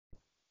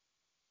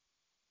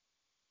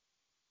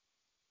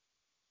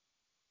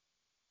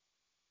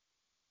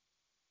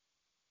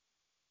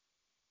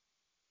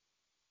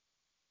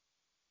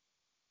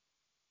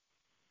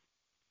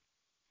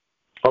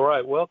All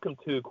right, welcome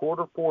to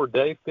quarter 4,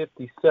 day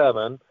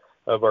 57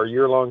 of our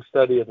year-long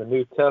study of the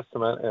New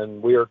Testament, and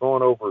we are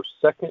going over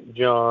 2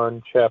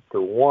 John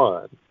chapter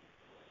 1.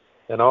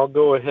 And I'll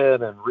go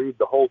ahead and read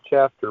the whole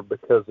chapter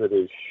because it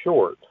is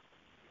short.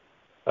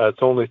 It's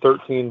only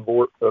 13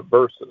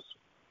 verses.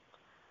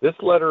 This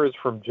letter is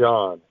from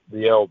John,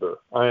 the elder.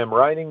 I am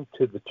writing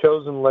to the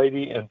chosen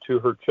lady and to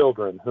her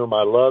children, whom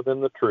I love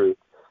in the truth,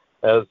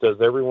 as does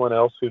everyone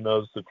else who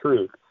knows the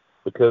truth,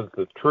 because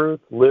the truth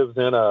lives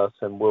in us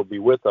and will be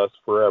with us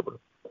forever.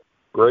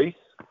 Grace,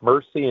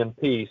 mercy, and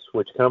peace,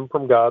 which come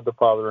from God the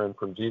Father and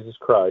from Jesus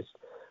Christ,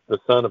 the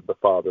Son of the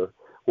Father,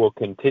 will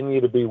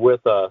continue to be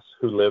with us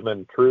who live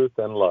in truth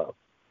and love.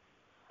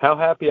 How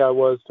happy I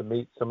was to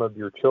meet some of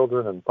your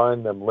children and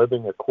find them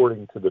living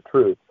according to the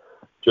truth,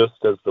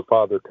 just as the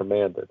Father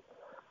commanded.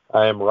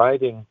 I am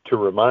writing to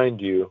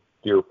remind you,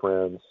 dear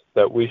friends,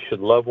 that we should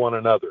love one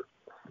another.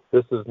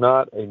 This is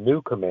not a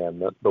new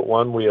commandment, but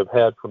one we have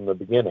had from the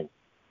beginning.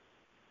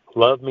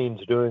 Love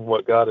means doing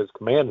what God has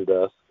commanded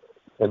us,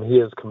 and He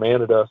has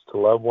commanded us to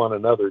love one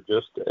another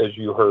just as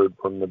you heard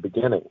from the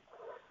beginning.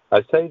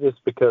 I say this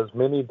because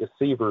many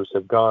deceivers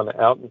have gone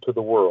out into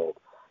the world.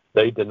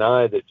 They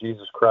deny that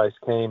Jesus Christ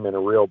came in a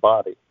real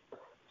body.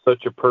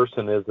 Such a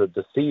person is a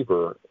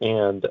deceiver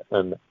and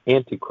an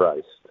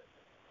antichrist.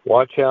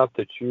 Watch out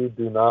that you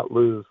do not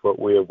lose what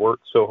we have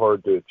worked so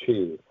hard to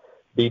achieve.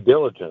 Be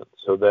diligent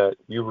so that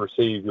you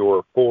receive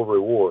your full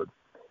reward.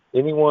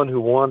 Anyone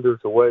who wanders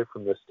away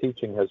from this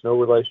teaching has no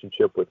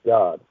relationship with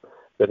God,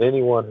 but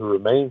anyone who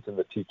remains in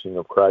the teaching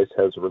of Christ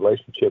has a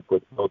relationship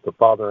with both the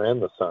Father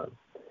and the Son.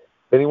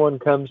 If anyone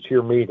comes to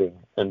your meeting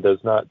and does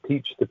not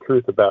teach the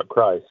truth about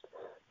Christ,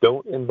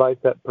 don't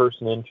invite that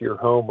person into your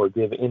home or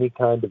give any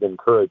kind of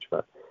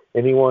encouragement.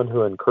 Anyone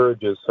who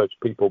encourages such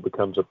people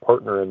becomes a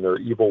partner in their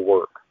evil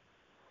work.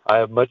 I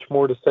have much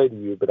more to say to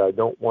you, but I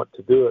don't want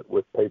to do it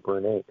with paper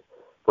and ink.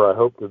 For I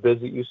hope to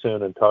visit you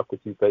soon and talk with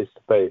you face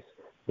to face.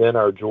 Then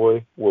our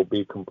joy will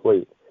be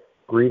complete.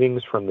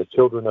 Greetings from the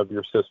children of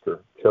your sister,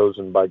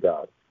 chosen by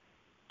God.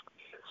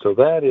 So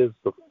that is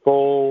the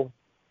full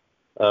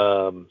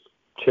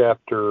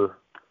chapter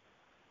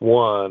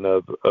 1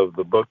 of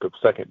the book of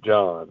 2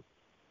 John.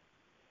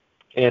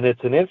 And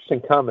it's an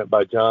interesting comment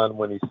by John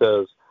when he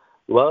says,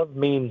 love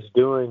means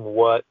doing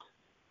what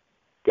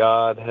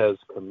God has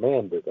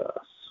commanded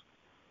us.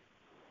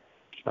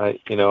 I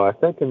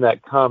think in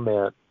that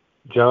comment,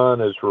 John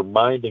is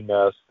reminding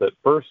us that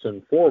first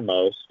and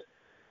foremost,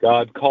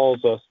 God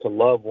calls us to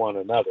love one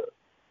another.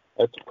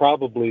 That's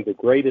probably the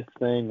greatest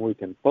thing we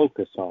can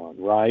focus on,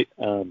 right?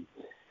 But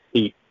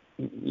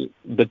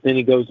then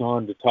he goes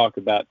on to talk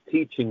about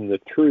teaching the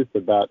truth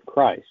about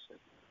Christ.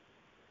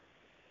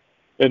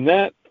 And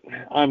that,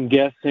 I'm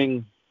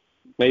guessing,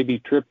 maybe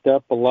tripped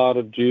up a lot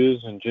of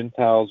Jews and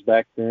Gentiles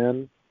back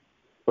then,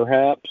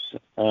 perhaps,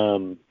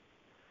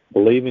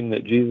 believing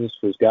that Jesus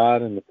was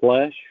God in the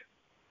flesh.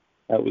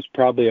 That was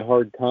probably a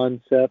hard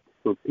concept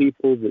for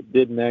people that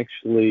didn't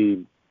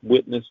actually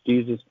witness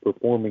Jesus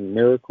performing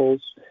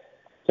miracles.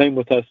 Same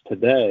with us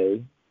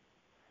today.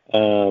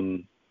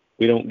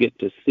 We don't get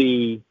to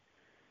see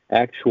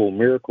actual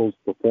miracles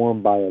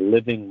performed by a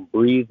living,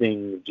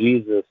 breathing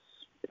Jesus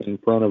in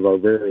front of our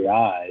very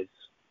eyes,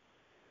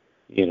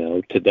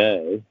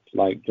 today,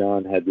 like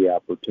John had the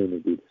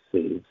opportunity to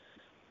see.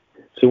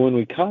 So when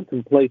we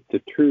contemplate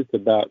the truth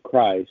about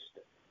Christ,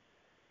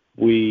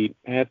 we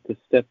have to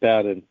step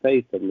out in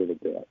faith a little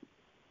bit.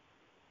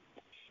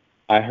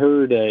 I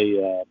heard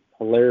a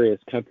hilarious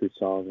country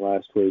song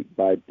last week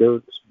by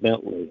Dierks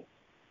Bentley.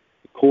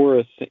 The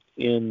chorus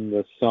in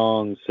the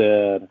song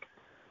said,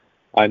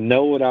 I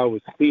know what I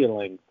was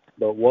feeling,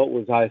 but what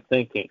was I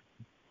thinking?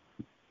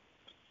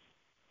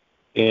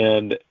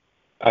 And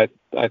I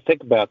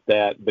think about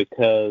that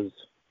because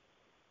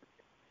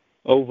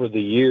over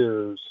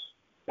the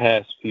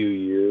past few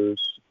years,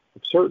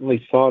 I've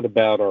certainly thought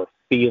about our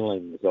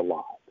feelings a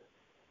lot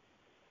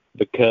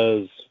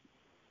because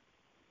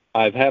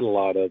I've had a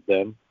lot of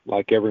them.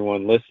 Like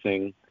everyone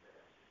listening,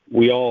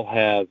 we all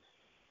have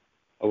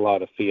a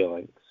lot of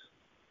feelings.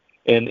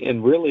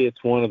 And really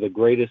it's one of the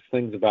greatest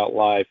things about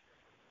life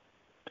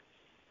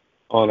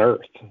on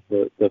earth,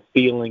 the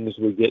feelings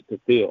we get to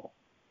feel.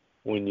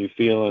 When you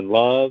feel in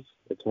love,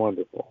 it's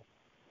wonderful.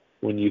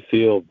 When you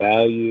feel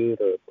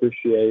valued or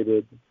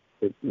appreciated,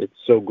 it's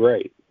so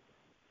great.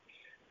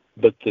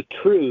 But the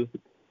truth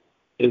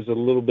is a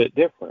little bit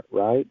different,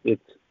 right?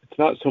 It's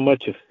not so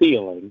much a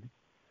feeling.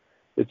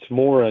 It's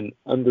more an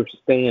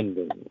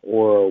understanding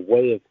or a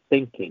way of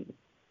thinking.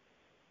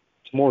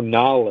 It's more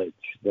knowledge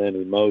than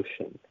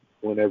emotion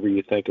whenever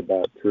you think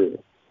about truth.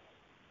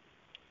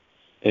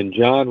 And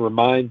John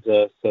reminds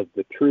us of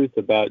the truth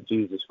about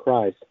Jesus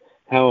Christ,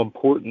 how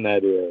important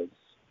that is,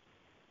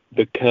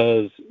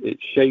 because it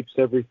shapes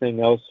everything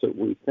else that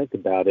we think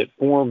about. It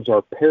forms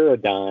our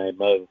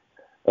paradigm of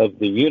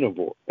the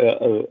universe.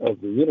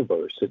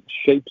 It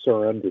shapes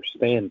our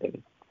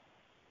understanding.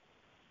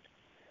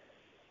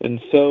 And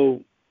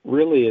so,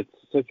 really, it's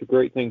such a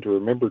great thing to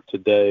remember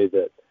today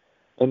that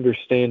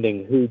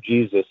understanding who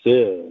Jesus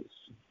is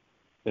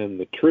and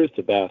the truth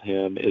about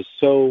him is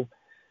so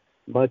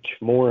much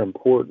more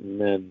important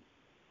than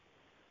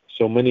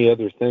so many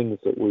other things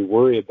that we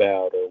worry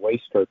about or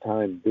waste our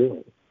time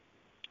doing.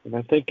 And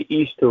I think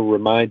Easter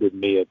reminded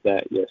me of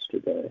that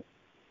yesterday.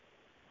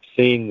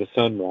 Seeing the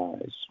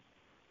sunrise,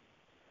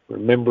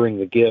 remembering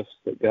the gifts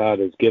that God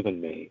has given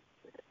me.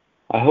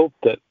 I hope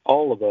that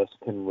all of us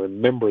can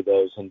remember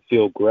those and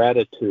feel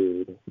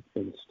gratitude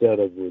instead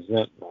of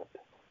resentment,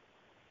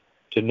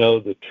 to know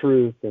the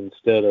truth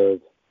instead of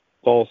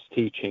false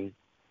teaching,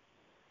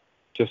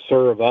 to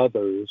serve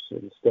others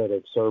instead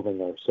of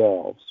serving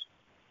ourselves.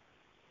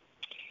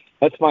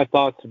 That's my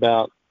thoughts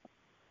about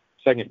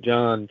 2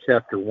 John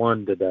chapter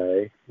 1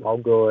 today. I'll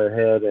go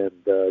ahead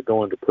and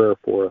go into prayer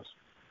for us.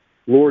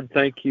 Lord,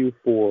 thank you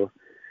for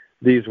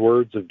these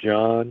words of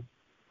John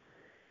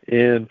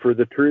and for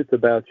the truth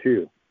about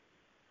you,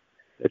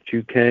 that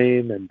you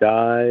came and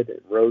died and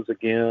rose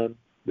again,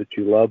 that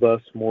you love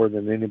us more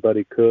than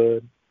anybody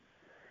could,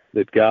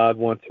 that God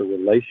wants a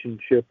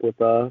relationship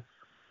with us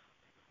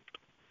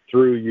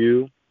through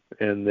you,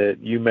 and that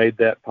you made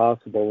that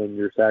possible in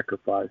your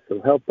sacrifice.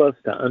 So help us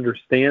to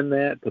understand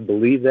that, to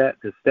believe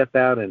that, to step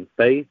out in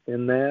faith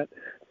in that.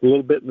 It's a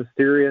little bit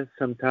mysterious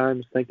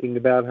sometimes thinking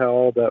about how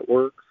all that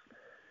works,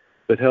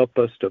 but help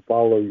us to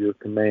follow your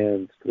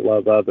commands, to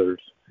love others,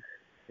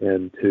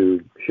 and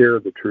to share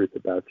the truth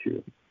about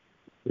you.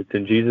 It's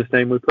in Jesus'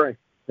 name we pray.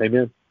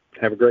 Amen.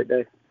 Have a great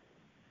day.